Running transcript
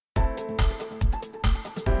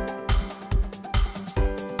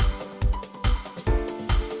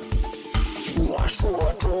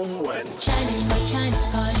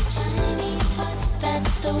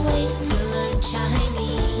the way to learn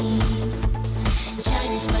Chinese.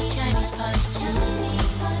 ChinesePod, ChinesePod,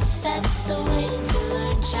 ChinesePod. That's the way to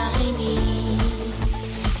learn Chinese.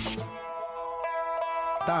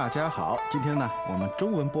 大家好，今天呢，我们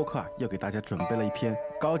中文播客又给大家准备了一篇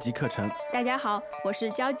高级课程。大家好，我是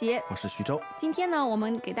焦杰，我是徐州。今天呢，我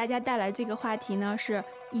们给大家带来这个话题呢是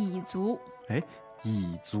蚁族。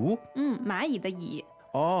蚁族？蚂蚁的蚁。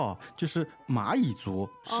哦，就是蚂蚁族，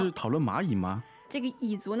是讨论蚂蚁吗？这个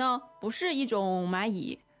蚁族呢，不是一种蚂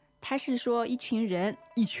蚁，它是说一群人。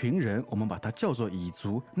一群人，我们把它叫做蚁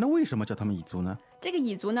族。那为什么叫他们蚁族呢？这个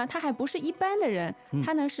蚁族呢，他还不是一般的人，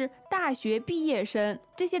他呢是大学毕业生。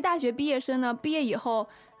这些大学毕业生呢，毕业以后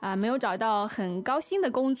没有找到很高薪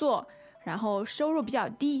的工作，然后收入比较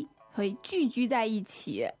低，会聚居在一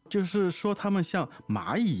起。就是说他们像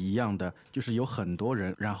蚂蚁一样的，就是有很多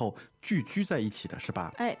人，然后聚居在一起的，是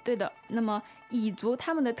吧？哎，对的。那么蚁族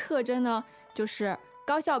他们的特征呢，就是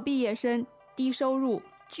高校毕业生，低收入，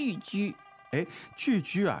聚居。聚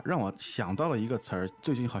居啊，让我想到了一个词儿，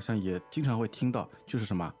最近好像也经常会听到，就是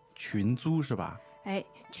什么群租，是吧？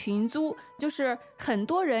群租就是很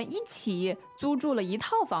多人一起租住了一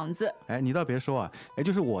套房子。你倒别说啊，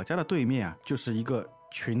就是我家的对面啊，就是一个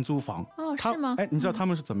群租房。哦，是吗？你知道他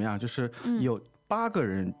们是怎么样？就是有8个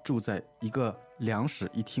人住在一个2室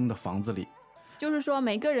1厅的房子里。就是说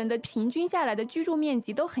每个人的平均下来的居住面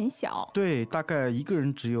积都很小。对，大概一个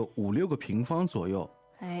人只有5-6个平方左右。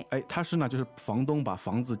他是呢，就是房东把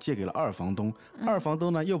房子借给了二房东，二房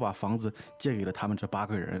东呢又把房子借给了他们这8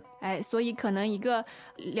个人。所以可能一个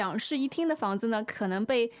2室1厅的房子呢，可能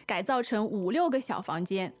被改造成5-6个小房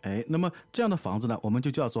间。那么这样的房子呢，我们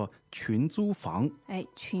就叫做群租房。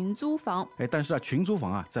群租房。但是群租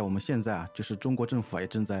房啊，在我们现在啊，就是中国政府也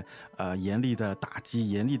正在严厉的打击、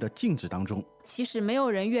严厉的禁止当中。其实没有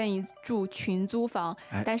人愿意住群租房，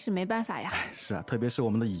但是没办法呀。是啊，特别是我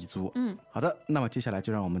们的蚁族。好的，那么接下来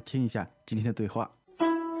就让我们听一下今天的对话。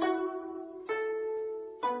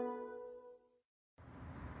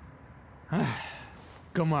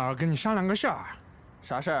哥们儿，跟你商量个事儿。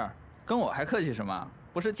啥事儿？跟我还客气什么？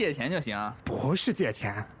不是借钱就行啊？不是借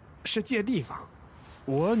钱，是借地方。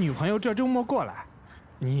我女朋友这周末过来，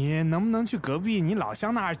你能不能去隔壁你老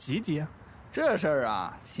乡那儿挤挤？这事儿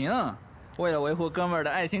啊，行。为了维护哥们儿的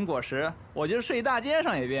爱情果实，我就睡大街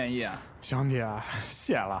上也愿意啊。兄弟啊，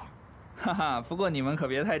谢了。哈哈，不过你们可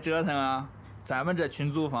别太折腾啊！咱们这群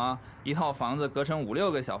租房，一套房子隔成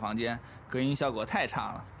5-6个小房间，隔音效果太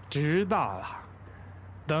差了。知道了，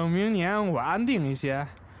等明年我安定一些，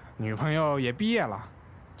女朋友也毕业了，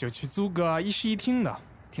就去租个1室1厅的。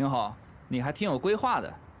挺好，你还挺有规划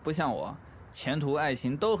的，不像我，前途爱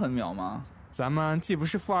情都很渺茫。咱们既不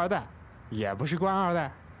是富二代，也不是官二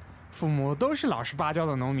代，父母都是老实巴交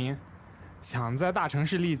的农民，想在大城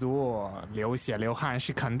市立足，流血流汗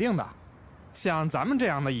是肯定的。像咱们这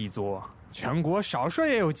样的蚁族，全国少说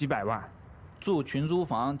也有几百万。住群租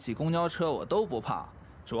房、挤公交车我都不怕，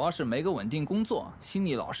主要是没个稳定工作，心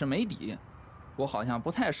里老是没底。我好像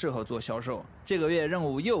不太适合做销售，这个月任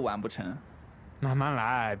务又完不成。慢慢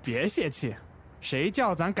来，别泄气。谁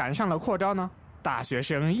叫咱赶上了扩招呢？大学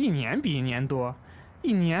生一年比一年多，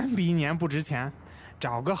一年比一年不值钱，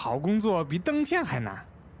找个好工作比登天还难。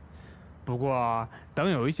不过等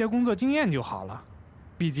有一些工作经验就好了，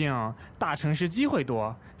毕竟大城市机会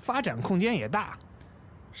多，发展空间也大。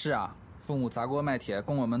是啊，父母砸锅卖铁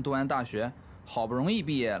供我们读完大学，好不容易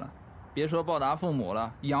毕业了，别说报答父母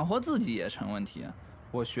了，养活自己也成问题。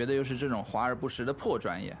我学的又是这种华而不实的破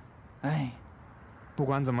专业。不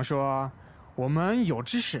管怎么说，我们有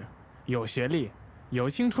知识，有学历，有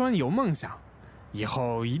青春，有梦想，以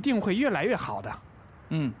后一定会越来越好的。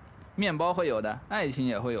面包会有的，爱情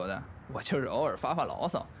也会有的，我就是偶尔发发牢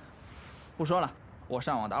骚。不说了，我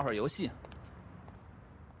上网打会儿游戏。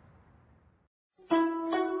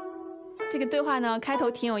这个对话呢，开头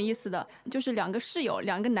挺有意思的，就是2个室友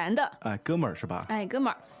，2个男的，哥们儿是吧？哥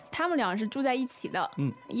们儿，他们俩是住在一起的。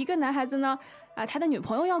一个男孩子呢，他的女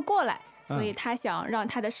朋友要过来，所以他想让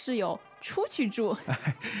他的室友出去住。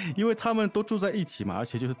因为他们都住在一起嘛，而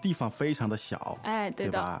且就是地方非常的小。对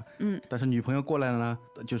的，吧？但是女朋友过来了呢，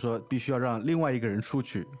就说必须要让另外一个人出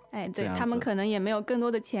去。对，他们可能也没有更多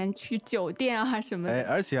的钱去酒店啊什么的。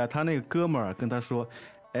而且啊，他那个哥们儿跟他说，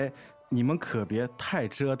你们可别太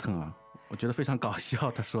折腾啊。我觉得非常搞笑，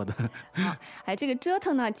他说的。这个折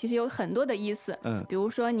腾呢，其实有很多的意思。比如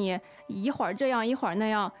说你一会儿这样，一会儿那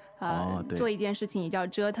样，做一件事情也叫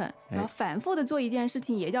折腾，然后反复的做一件事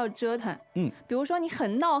情也叫折腾。比如说你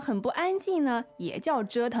很闹、很不安静呢，也叫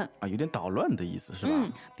折腾。有点捣乱的意思是吧？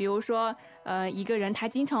比如说，一个人他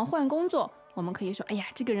经常换工作，我们可以说，哎呀，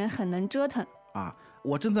这个人很能折腾。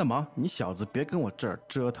我正在忙，你小子别跟我这儿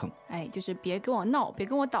折腾。哎，就是别跟我闹，别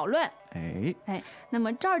跟我捣乱。哎，那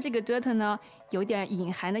么这儿这个折腾呢，有点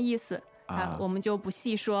隐含的意思。我们就不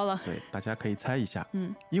细说了。对，大家可以猜一下。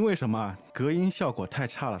因为什么？隔音效果太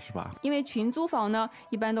差了，是吧？因为群租房呢，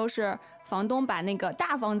一般都是房东把那个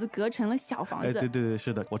大房子隔成了小房子。对，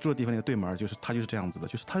是的，我住的地方那个对门它就是这样子的，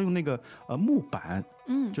就是他用那个木板，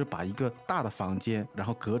就是把一个大的房间，然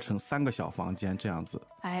后隔成3个小房间这样子。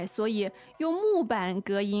哎，所以用木板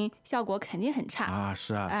隔音效果肯定很差啊。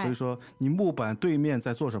是啊，所以说你木板对面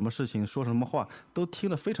在做什么事情，说什么话都听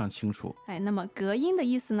得非常清楚。哎，那么隔音的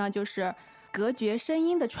意思呢，就是隔绝声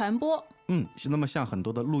音的传播。那么像很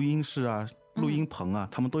多的录音室啊、录音棚啊，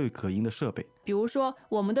他们都有隔音的设备。比如说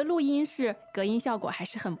我们的录音室隔音效果还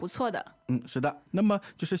是很不错的。是的。那么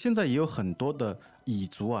就是现在也有很多的蚁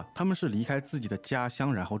族啊，他们是离开自己的家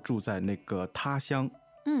乡，然后住在那个他乡。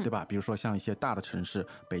对吧？比如说像一些大的城市，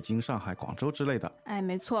北京、上海、广州之类的。哎，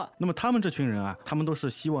没错。那么他们这群人啊，他们都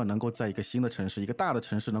是希望能够在一个新的城市、一个大的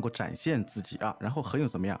城市能够展现自己啊，然后很有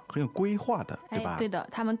怎么样，很有规划的，对吧？对的，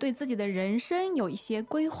他们对自己的人生有一些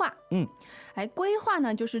规划。规划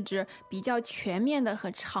呢，就是指比较全面的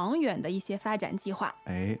和长远的一些发展计划。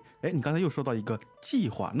你刚才又说到一个计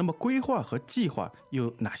划，那么规划和计划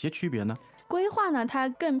有哪些区别呢？规划呢，它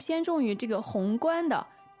更偏重于这个宏观的、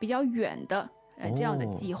比较远的。这样的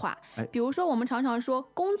计划，比如说我们常常说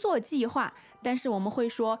工作计划，但是我们会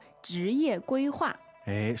说职业规划。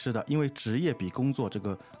是的，因为职业比工作这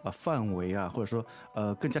个范围啊，或者说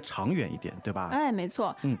更加长远一点，对吧？没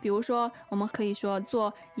错。比如说我们可以说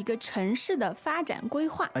做一个城市的发展规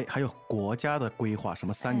划。还有国家的规划，什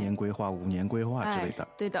么3年规划、5年规划之类的。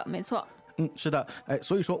对的，没错。是的。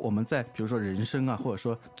所以说我们在比如说人生啊，或者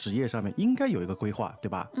说职业上面应该有一个规划，对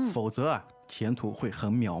吧？否则啊，前途会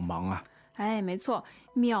很渺茫啊。没错，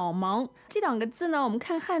渺茫这2个字呢，我们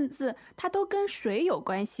看汉字，它都跟水有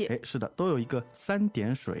关系。是的，都有一个3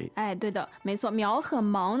点水。对的，没错。渺和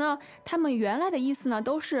茫呢，它们原来的意思呢，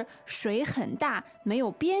都是水很大，没有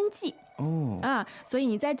边际。所以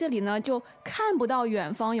你在这里呢，就看不到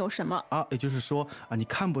远方有什么也就是说你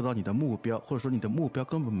看不到你的目标，或者说你的目标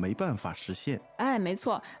根本没办法实现。没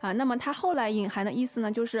错那么它后来隐含的意思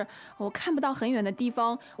呢，就是我看不到很远的地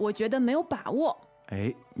方，我觉得没有把握。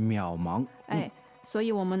渺茫。所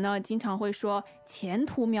以我们呢经常会说前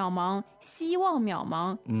途渺茫、希望渺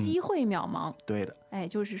茫、机会渺茫。对的。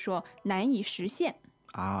就是说难以实现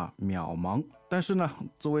渺茫。但是呢，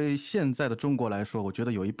作为现在的中国来说，我觉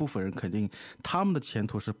得有一部分人肯定他们的前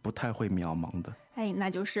途是不太会渺茫的。那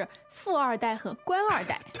就是富2代和官2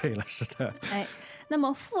代。对了，是的。那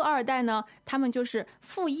么富2代呢，他们就是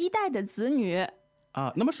富1代的子女。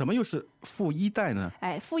那么什么又是富1代呢？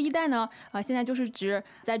富1代呢，现在就是指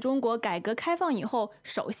在中国改革开放以后，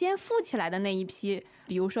首先富起来的那一批，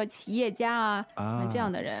比如说企业家这样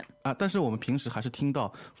的人但是我们平时还是听到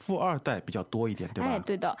富2代比较多一点，对吧？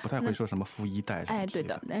对的，不太会说什么富1代。对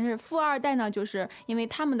的。但是富2代呢，就是因为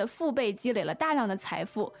他们的父辈积累了大量的财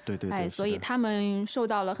富，对，所以他们受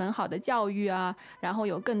到了很好的教育然后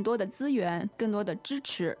有更多的资源，更多的支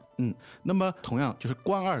持。那么同样就是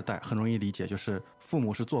官2代很容易理解，就是父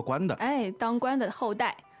母是做官的，当官的后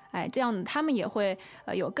代，这样他们也会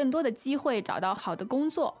有更多的机会找到好的工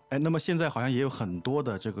作。那么现在好像也有很多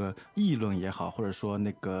的这个议论也好，或者说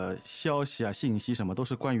那个消息信息什么，都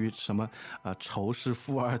是关于什么仇视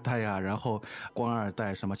富2代然后官2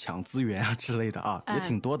代什么抢资源之类的也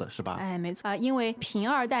挺多的，是吧？没错因为贫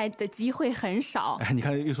2代的机会很少。你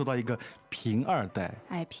看又说到一个贫2代。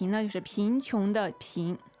贫呢就是贫穷的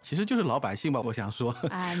贫。其实就是老百姓吧，我想说，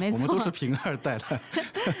没错，我们都是贫2代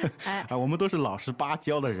了，我们都是老实巴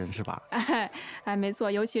交的人，是吧？没错，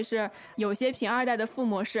尤其是有些贫2代的父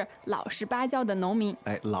母是老实巴交的农民。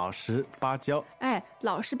老实巴交。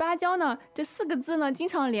老实巴交呢，这4个字呢，经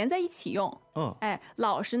常连在一起用。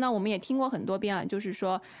老实呢，我们也听过很多遍就是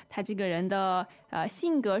说他这个人的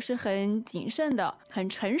性格是很谨慎的，很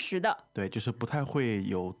诚实的。对，就是不太会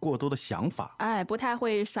有过多的想法。不太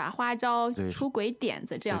会耍花招、出轨点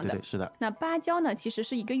子这样的。对，是的。那巴交呢，其实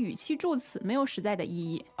是一个语气助词，没有实在的意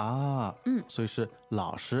义所以是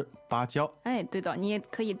老实巴交。对的，你也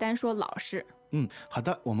可以单说老实。好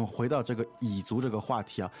的，我们回到这个蚁族这个话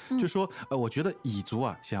题就说我觉得蚁族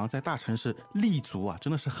想要在大城市立足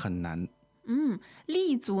真的是很难。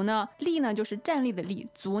立足呢，立呢就是站立的立，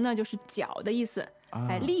足呢就是脚的意思。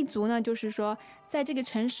立足呢就是说在这个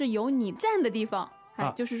城市有你站的地方，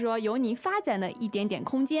就是说有你发展的一点点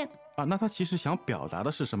空间。那他其实想表达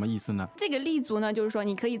的是什么意思呢？这个立足呢，就是说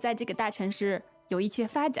你可以在这个大城市有一些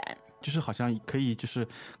发展，就是好像可以就是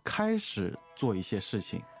开始做一些事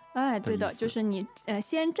情。对的，就是你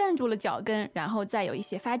先站住了脚跟，然后再有一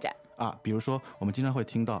些发展。啊，比如说我们经常会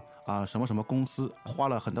听到啊，什么什么公司花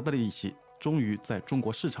了很大的力气，终于在中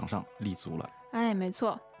国市场上立足了。哎，没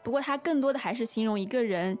错。不过它更多的还是形容一个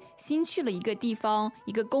人新去了一个地方、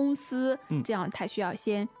一个公司，这样他需要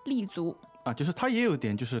先立足。啊，就是它也有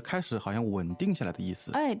点就是开始好像稳定下来的意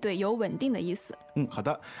思。哎，对，有稳定的意思。好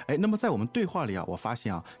的。哎，那么在我们对话里啊，我发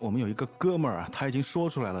现啊，我们有一个哥们儿啊，他已经说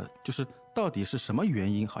出来了，就是到底是什么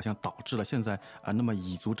原因，好像导致了现在啊，那么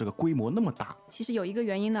蚁族这个规模那么大？其实有一个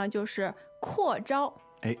原因呢，就是扩招。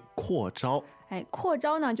哎，扩招。哎，扩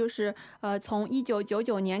招呢，就是从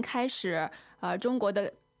1999年开始，中国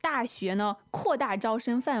的大学呢扩大招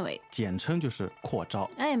生范围，简称就是扩招。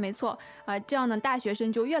哎，没错。这样呢，大学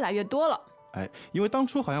生就越来越多了。哎，因为当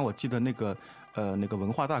初好像我记得那个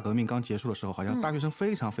文化大革命刚结束的时候，好像大学生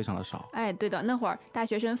非常非常的少。哎，对的，那会儿大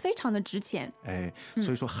学生非常的值钱。哎，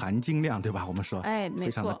所以说含金量对吧？我们说，哎，没错，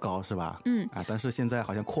非常的高是吧？但是现在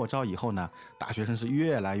好像扩招以后呢，大学生是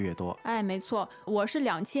越来越多。哎，没错，我是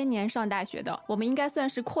2000年上大学的，我们应该算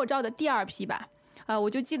是扩招的第2批吧。我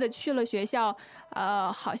就记得去了学校，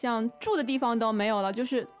好像住的地方都没有了，就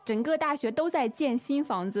是整个大学都在建新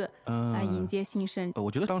房子，来迎接新生。我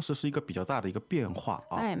觉得当时是一个比较大的一个变化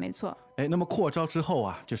啊。哎，没错。哎，那么扩招之后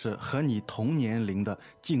啊，就是和你同年龄的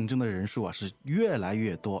竞争的人数啊是越来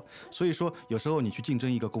越多，所以说有时候你去竞争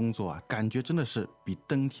一个工作啊，感觉真的是比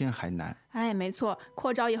登天还难。哎，没错，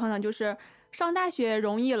扩招以后呢，就是上大学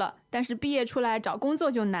容易了，但是毕业出来找工作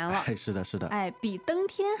就难了。哎，是的，是的。哎，比登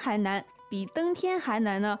天还难。比登天还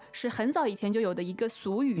难呢，是很早以前就有的一个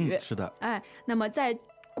俗语。是的。哎，那么在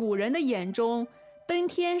古人的眼中，登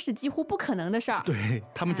天是几乎不可能的事儿。对，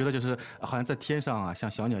他们觉得就是好像在天上啊，像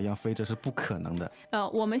小鸟一样飞，这是不可能的。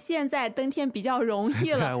我们现在登天比较容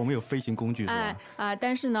易了，对，我们有飞行工具，是吧？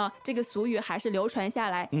但是呢，这个俗语还是流传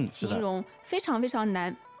下来，形容非常非常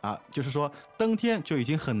难。就是说登天就已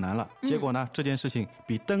经很难了，结果呢，这件事情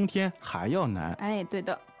比登天还要难。哎，对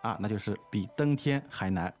的。那就是比登天还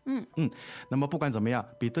难。那么不管怎么样，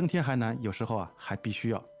比登天还难，有时候啊还必须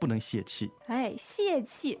要不能泄气。哎，泄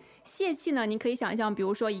气呢，你可以想象，比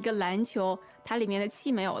如说一个篮球，它里面的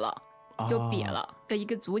气没有了，就瘪了。一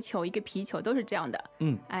个足球，一个皮球都是这样的。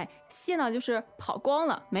哎，泄呢就是跑光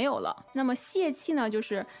了，没有了。那么泄气呢，就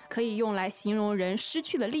是可以用来形容人失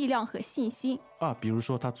去了力量和信心。比如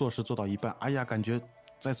说他做事做到一半，哎呀，感觉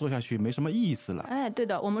再做下去没什么意思了。哎，对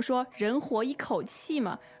的，我们说人活一口气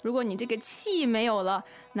嘛，如果你这个气没有了，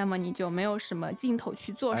那么你就没有什么劲头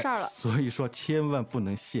去做事儿了。所以说千万不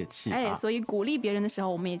能泄气。所以鼓励别人的时候，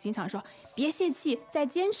我们也经常说别泄气，再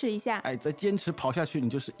坚持一下。再坚持跑下去，你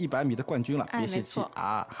就是100米的冠军了。别泄气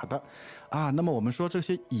啊。好的。那么我们说这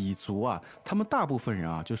些蚁族啊，他们大部分人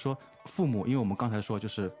啊，就是说父母，因为我们刚才说就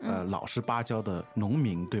是老实巴交的农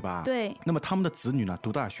民，对吧？对。那么他们的子女呢，读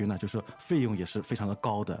大学呢，就是说费用也是非常的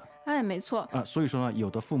高的。哎，没错。所以说呢，有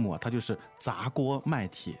的父母他就是砸锅卖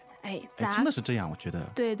铁。真的是这样，我觉得。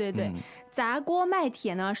对对对，砸锅卖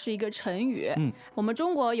铁呢是一个成语。我们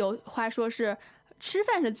中国有话说是吃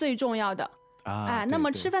饭是最重要的。那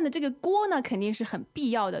么吃饭的这个锅呢，肯定是很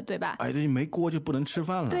必要的，对吧？对，没锅就不能吃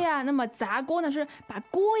饭了。对呀，那么砸锅呢是把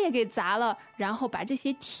锅也给砸了，然后把这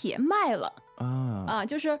些铁卖了。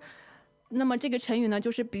就是，那么这个成语呢，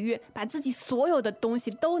就是比喻把自己所有的东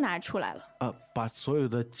西都拿出来了。把所有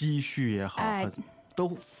的积蓄也好，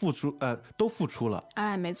都付出了。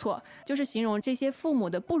没错，就是形容这些父母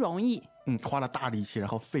的不容易。花了大力气，然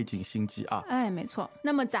后费尽心机啊。没错。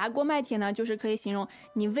那么砸锅卖铁呢，就是可以形容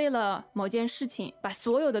你为了某件事情，把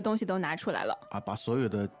所有的东西都拿出来了。把所有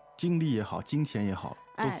的精力也好，金钱也好，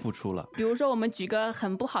都付出了。比如说，我们举个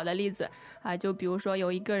很不好的例子就比如说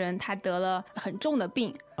有一个人他得了很重的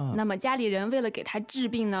病，那么家里人为了给他治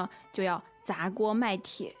病呢，就要砸锅卖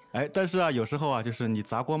铁。但是有时候就是你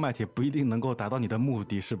砸锅卖铁不一定能够达到你的目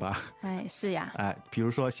的，是吧？是呀。比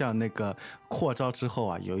如说像那个扩招之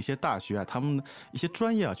后有一些大学他们一些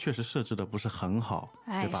专业确实设置的不是很好，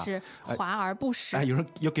对吧？是华而不实。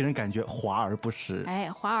有给人感觉华而不实。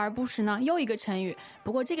华而不实呢，又一个成语，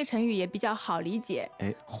不过这个成语也比较好理解。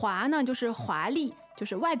华呢就是华丽，就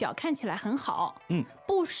是外表看起来很好。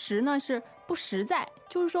不实呢是不实在，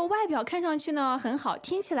就是说外表看上去呢很好，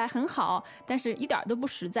听起来很好，但是一点都不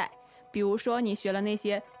实在。比如说你学了那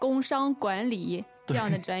些工商管理这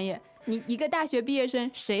样的专业，你一个大学毕业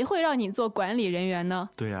生，谁会让你做管理人员呢？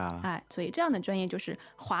对啊。所以这样的专业就是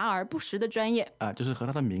华而不实的专业。就是和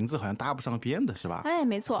他的名字好像搭不上边的，是吧？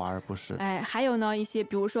没错。华而不实。还有呢一些，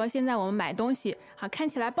比如说现在我们买东西看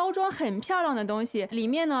起来包装很漂亮的东西，里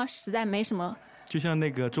面呢实在没什么。就像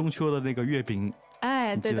那个中秋的那个月饼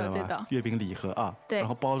哎，对的对的，月饼礼盒啊，对，然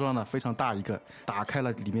后包装呢非常大一个，打开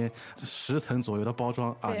了里面10层左右的包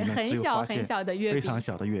装啊，对，里面只有发现很小的月饼，非常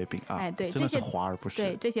小的月饼啊，哎，对，真的是华而不实。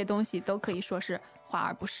对，这些东西都可以说是华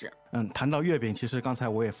而不实。谈到月饼，其实刚才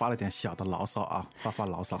我也发了点小的牢骚啊，发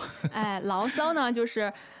牢骚。哎，牢骚呢就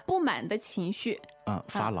是不满的情绪。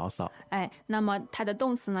发牢骚。哎，那么它的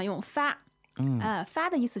动词呢用发。发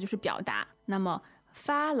的意思就是表达。那么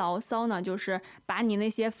发牢骚呢，就是把你那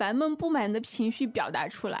些烦闷不满的情绪表达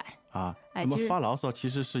出来啊。那么发牢骚其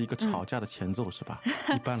实是一个吵架的前奏，是吧？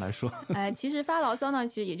一般来说，其实发牢骚呢，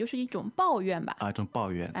其实也就是一种抱怨吧。一种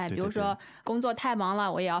抱怨。哎，比如说工作太忙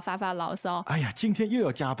了，我也要发牢骚。哎呀，今天又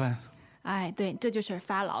要加班。哎，对，这就是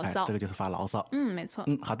发牢骚。这个就是发牢骚。没错。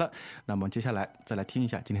好的，那么接下来再来听一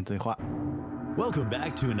下今天的对话。 Welcome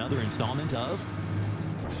back to another installment of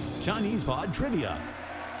ChinesePod Trivia.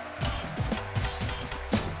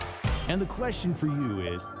 And the question for you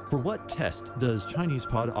is, for what test does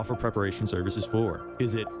ChinesePod offer preparation services for?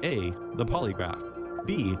 Is it A, the polygraph,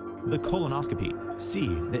 B, the colonoscopy, C,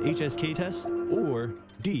 the HSK test, or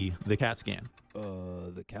D, the CAT scan?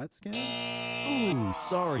 The CAT scan? Ooh,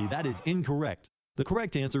 sorry, that is incorrect. The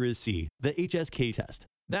correct answer is C, the HSK test.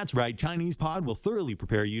 That's right, ChinesePod will thoroughly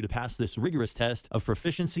prepare you to pass this rigorous test of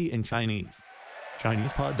proficiency in Chinese.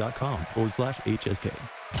 ChinesePod.com/HSK.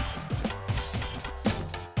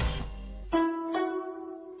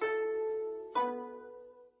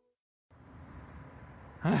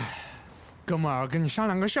 哥们儿，跟你商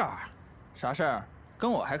量个事儿。啥事儿？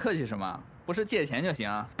跟我还客气什么？不是借钱就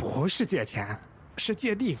行？不是借钱，是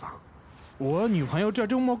借地方。我女朋友这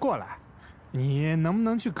周末过来，你能不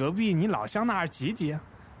能去隔壁你老乡那儿挤挤？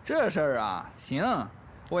这事儿啊，行。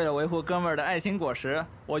为了维护哥们儿的爱情果实，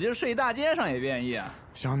我就睡大街上也愿意。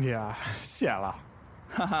兄弟啊，谢了。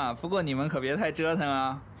哈哈，不过你们可别太折腾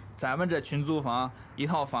啊！咱们这群租房，一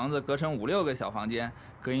套房子隔成5、6个小房间，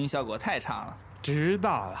隔音效果太差了。知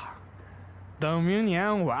道了，等明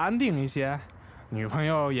年我安定一些，女朋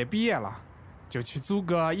友也毕业了，就去租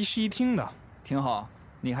个1室1厅的。挺好，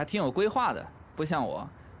你还挺有规划的，不像我，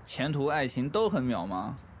前途爱情都很渺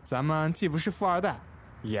茫。咱们既不是富二代，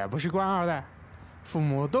也不是官二代，父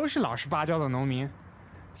母都是老实巴交的农民，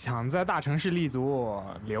想在大城市立足，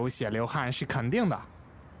流血流汗是肯定的。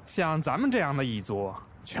像咱们这样的蚁族，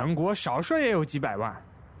全国少说也有几百万。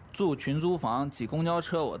住群租房、挤公交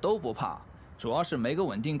车我都不怕，主要是没个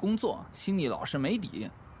稳定工作，心里老是没底。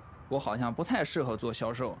我好像不太适合做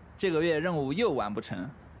销售，这个月任务又完不成。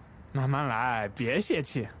慢慢来，别泄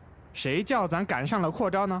气。谁叫咱赶上了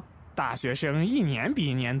扩招呢？大学生1年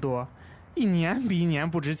比1年多，1年比1年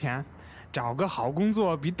不值钱，找个好工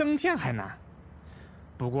作比登天还难。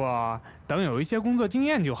不过等有一些工作经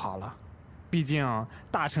验就好了，毕竟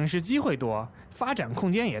大城市机会多，发展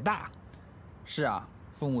空间也大。是啊，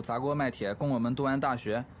父母砸锅卖铁供我们读完大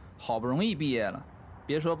学，好不容易毕业了，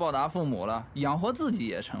别说报答父母了，养活自己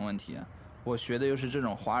也成问题。我学的又是这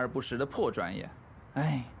种华而不实的破专业，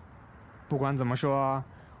哎。不管怎么说，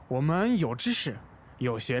我们有知识，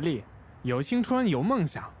有学历，有青春，有梦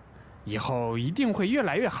想，以后一定会越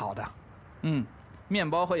来越好的。面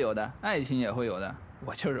包会有的，爱情也会有的，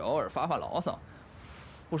我就是偶尔发牢骚。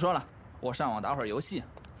不说了，我上网打会儿游戏。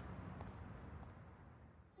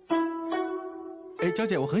哎，娇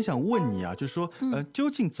姐，我很想问你啊，就是说，究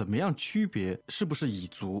竟怎么样区别是不是蚁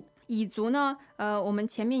族？蚁族呢，我们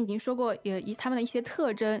前面已经说过，他们的一些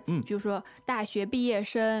特征，比如说大学毕业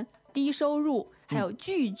生、低收入，还有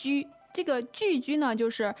聚居。这个聚居呢，就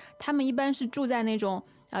是他们一般是住在那种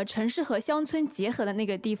城市和乡村结合的那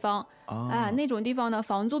个地方那种地方呢，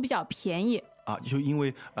房租比较便宜。就因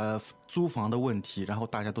为租房的问题，然后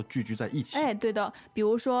大家都聚居在一起。哎，对的，比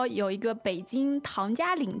如说有一个北京唐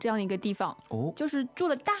家岭这样的一个地方，就是住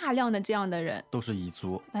了大量的这样的人，都是蚁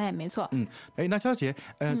族。哎，没错。那娇姐，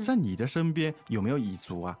在你的身边有没有蚁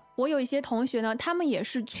族啊？我有一些同学呢，他们也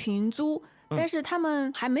是群租。但是他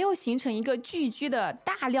们还没有形成一个聚居的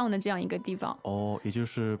大量的这样一个地方。也就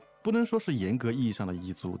是不能说是严格意义上的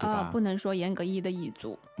蚁族，对吧？不能说严格意义的蚁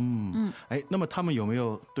族。那么他们有没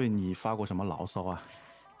有对你发过什么牢骚啊？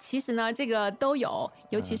其实呢，这个都有，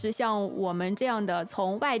尤其是像我们这样的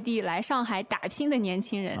从外地来上海打拼的年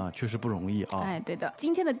轻人确实不容易啊。哎，对的。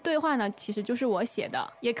今天的对话呢，其实就是我写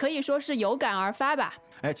的，也可以说是有感而发吧。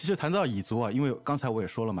其实谈到蚁族啊，因为刚才我也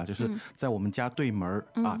说了嘛，就是在我们家对门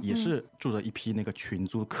也是住着一批那个群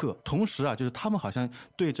租客，同时啊，就是他们好像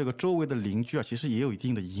对这个周围的邻居啊，其实也有一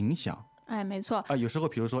定的影响。哎，没错有时候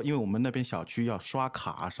比如说，因为我们那边小区要刷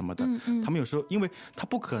卡什么的，他们有时候因为他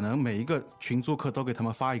不可能每一个群租客都给他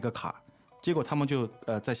们发一个卡，结果他们就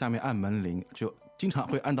在下面按门铃，就经常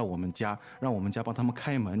会按到我们家，让我们家帮他们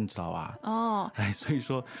开门，你知道吧？哦，所以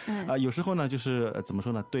说有时候呢，就是怎么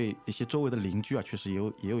说呢，对一些周围的邻居啊，确实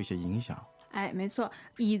也有一些影响。没错，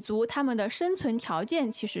蚁族他们的生存条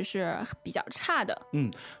件其实是比较差的。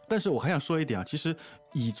但是我还想说一点啊，其实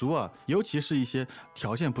蚁族啊，尤其是一些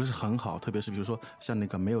条件不是很好，特别是比如说像那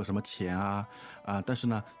个没有什么钱但是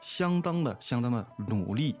呢，相当的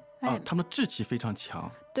努力他们的志气非常强。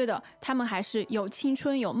对的，他们还是有青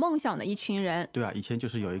春有梦想的一群人。对啊，以前就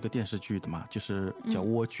是有一个电视剧的嘛，就是叫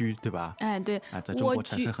蜗居，对吧？对，在中国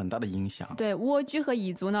产生很大的影响。对，蜗居和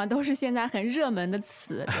蚁族呢都是现在很热门的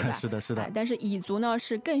词，对吧？是的。但是蚁族呢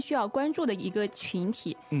是更需要关注的一个群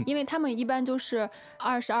体，因为他们一般都是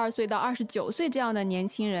22岁到29岁这样的年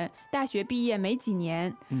轻人，大学毕业没几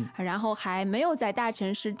年，然后还没有在大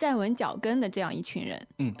城市站稳脚跟的这样一群人。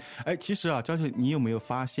其实啊，娇姐，你有没有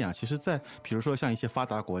发现啊？其实在比如说像一些发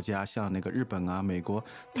达国家，像那个日本啊、美国，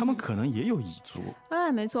他们可能也有蚁族。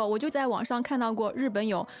没错，我就在网上看到过，日本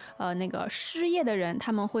有那个失业的人，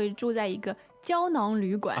他们会住在一个胶囊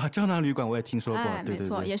旅馆胶囊旅馆我也听说过，对，没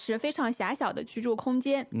错，也是非常狭小的居住空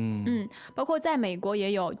间。包括在美国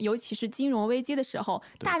也有，尤其是金融危机的时候，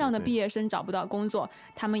大量的毕业生找不到工作，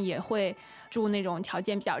他们也会住那种条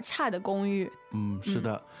件比较差的公寓。是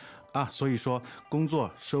的。所以说工作、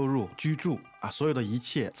收入、居住所有的一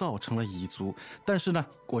切造成了蚁族。但是呢，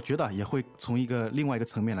我觉得也会从另外一个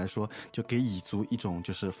层面来说，就给蚁族一种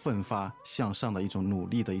就是奋发向上的一种努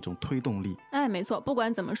力的一种推动力。没错，不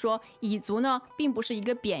管怎么说，蚁族呢并不是一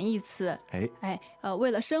个贬义词。为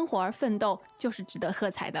了生活而奋斗，就是值得喝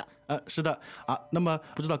彩的。是的那么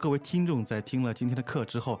不知道各位听众在听了今天的课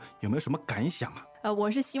之后，有没有什么感想啊？我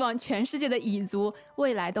是希望全世界的蚁族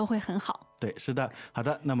未来都会很好。对，是的。好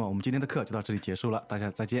的，那么我们今天的课就到这里结束了，大家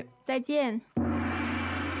再见。再见。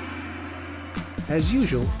As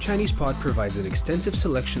usual, ChinesePod provides an extensive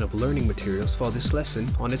selection of learning materials for this lesson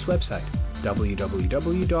on its website,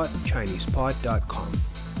 www.chinesepod.com.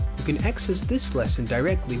 You can access this lesson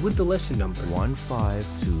directly with the lesson number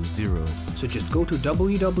 1520. So just go to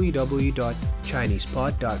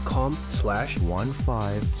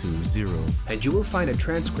www.chinesepod.com/1520 and you will find a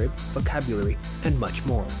transcript, vocabulary, and much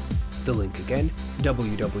more. The link again,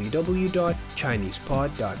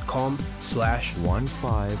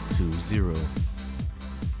 www.chinesepod.com/1520.